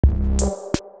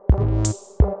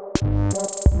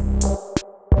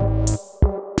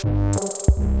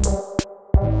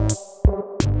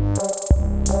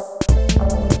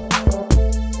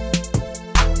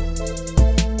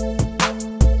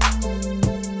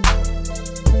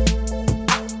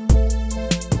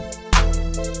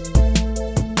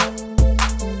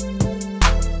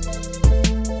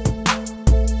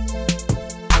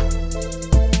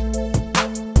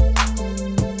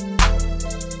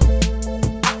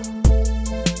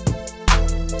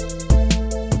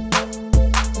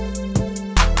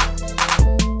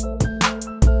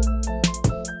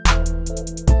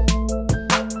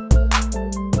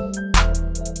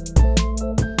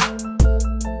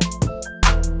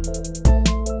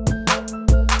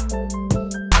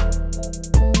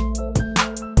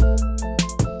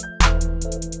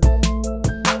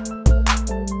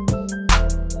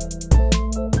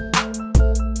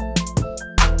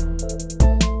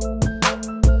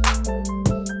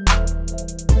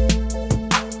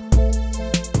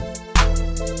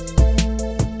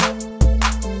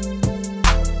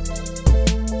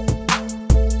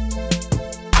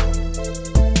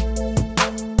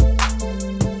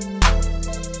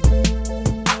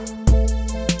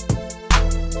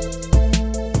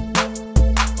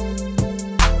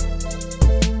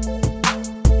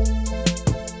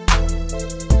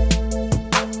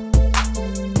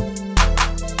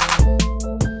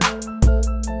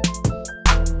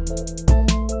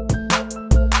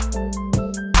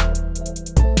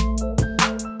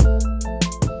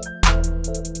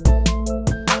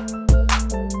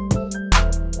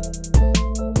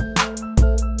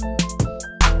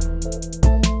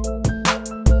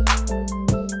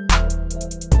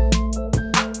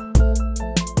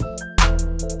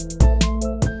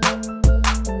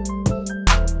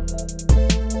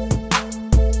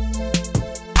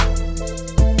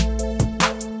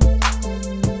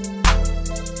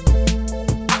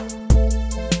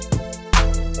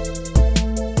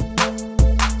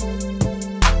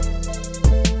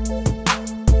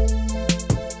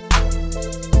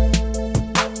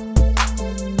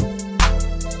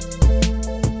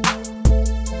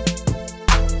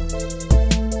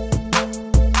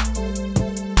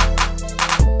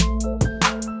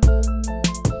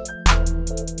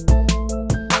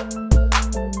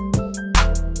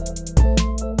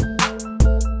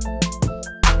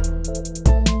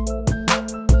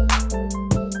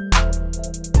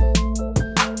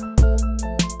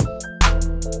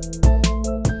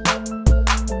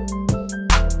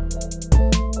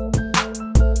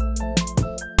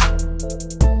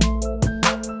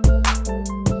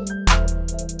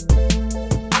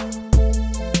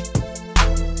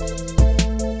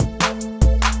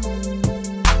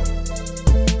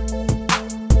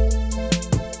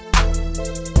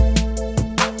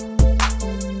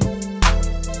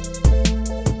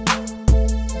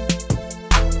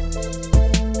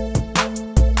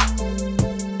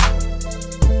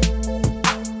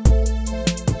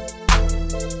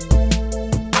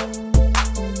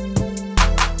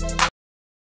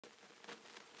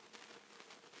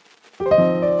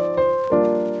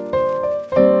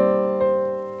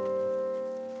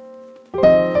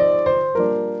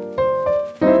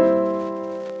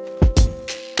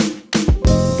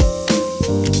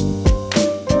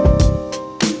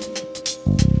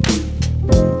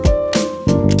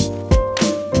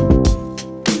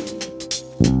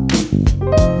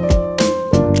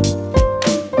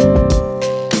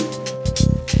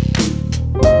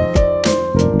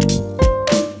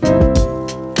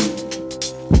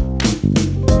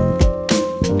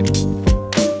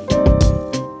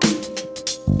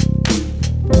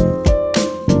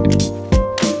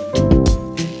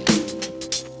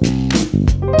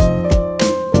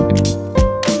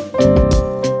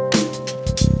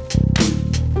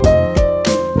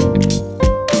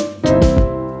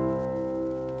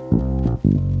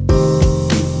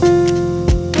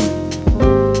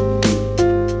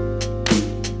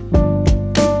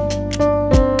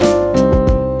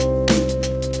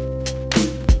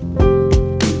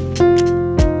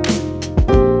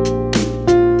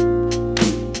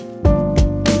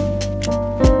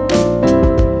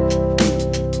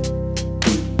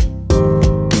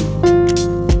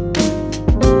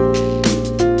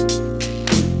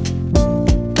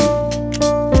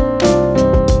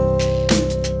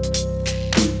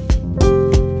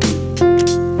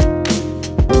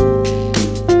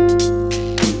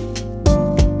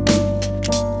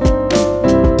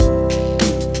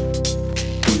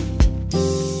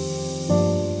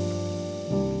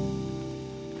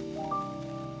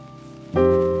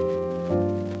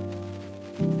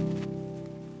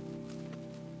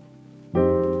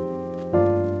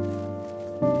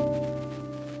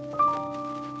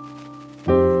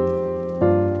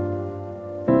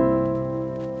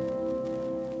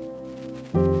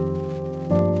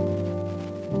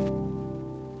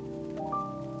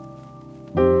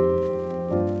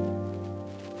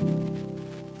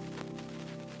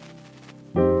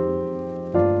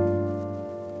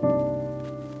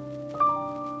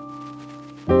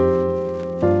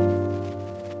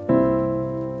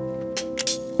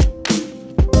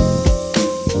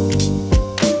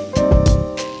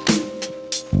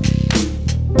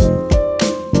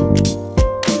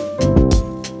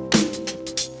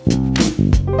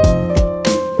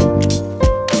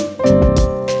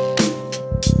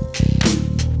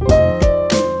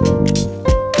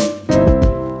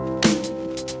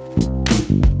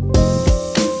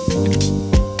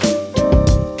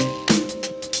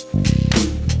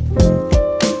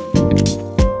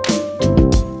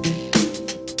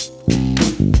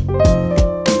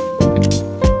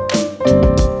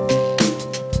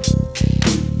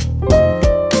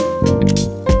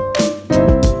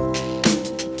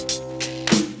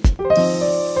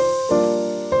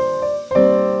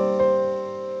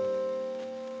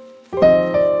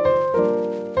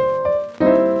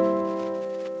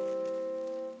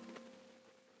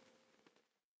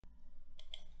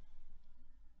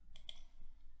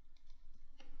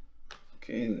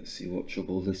Okay, let's see what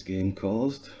trouble this game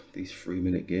caused. These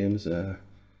 3-minute games are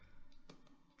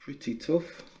pretty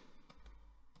tough.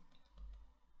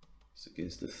 It's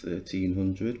against the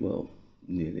 1300, well,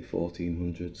 nearly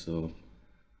 1400, so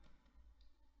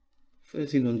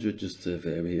 1300 just to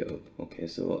vary it up. Okay,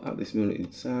 so at this moment in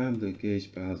time, the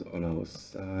gauge bar's on our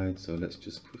side, so let's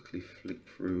just quickly flick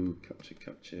through,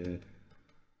 capture.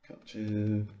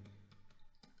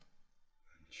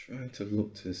 Trying to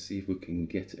look to see if we can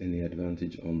get any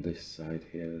advantage on this side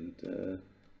here, and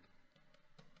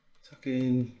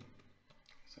attacking.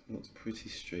 So that looks pretty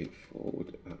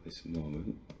straightforward at this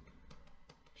moment.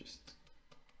 Just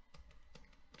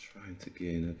trying to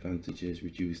gain advantages,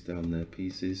 reduce down their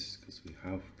pieces because we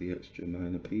have the extra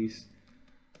minor piece.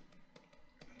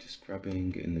 Just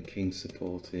grabbing, getting the king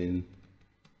supporting.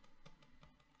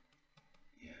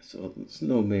 So there's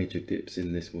no major dips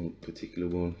in this one particular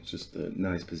one, it's just a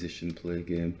nice position play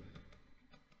game,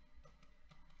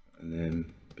 and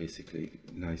then basically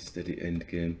nice steady end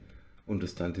game.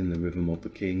 understanding the rhythm of the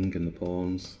king and the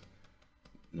pawns,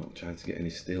 not trying to get any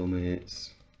stalemates.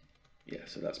 Yeah,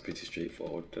 so that's pretty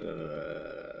straightforward.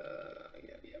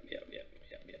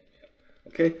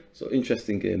 Okay, so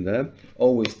interesting game there.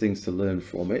 Always things to learn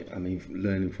from it. I mean,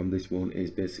 learning from this one is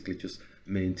basically just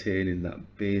maintaining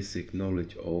that basic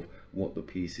knowledge of what the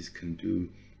pieces can do,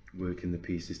 working the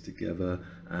pieces together,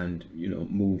 and you know,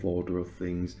 move order of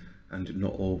things, and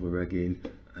not over egging,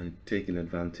 and taking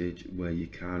advantage where you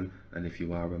can. And if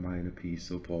you are a minor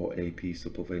piece up or a piece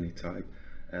up of any type,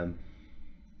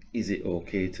 is it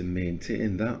okay to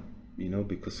maintain that? You know,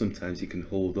 because sometimes you can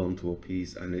hold on to a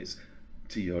piece and it's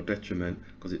to your detriment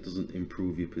because it doesn't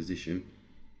improve your position.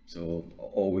 So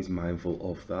always mindful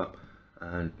of that.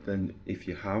 And then if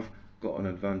you have got an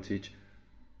advantage,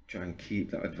 try and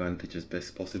keep that advantage as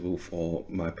best possible for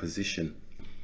my position.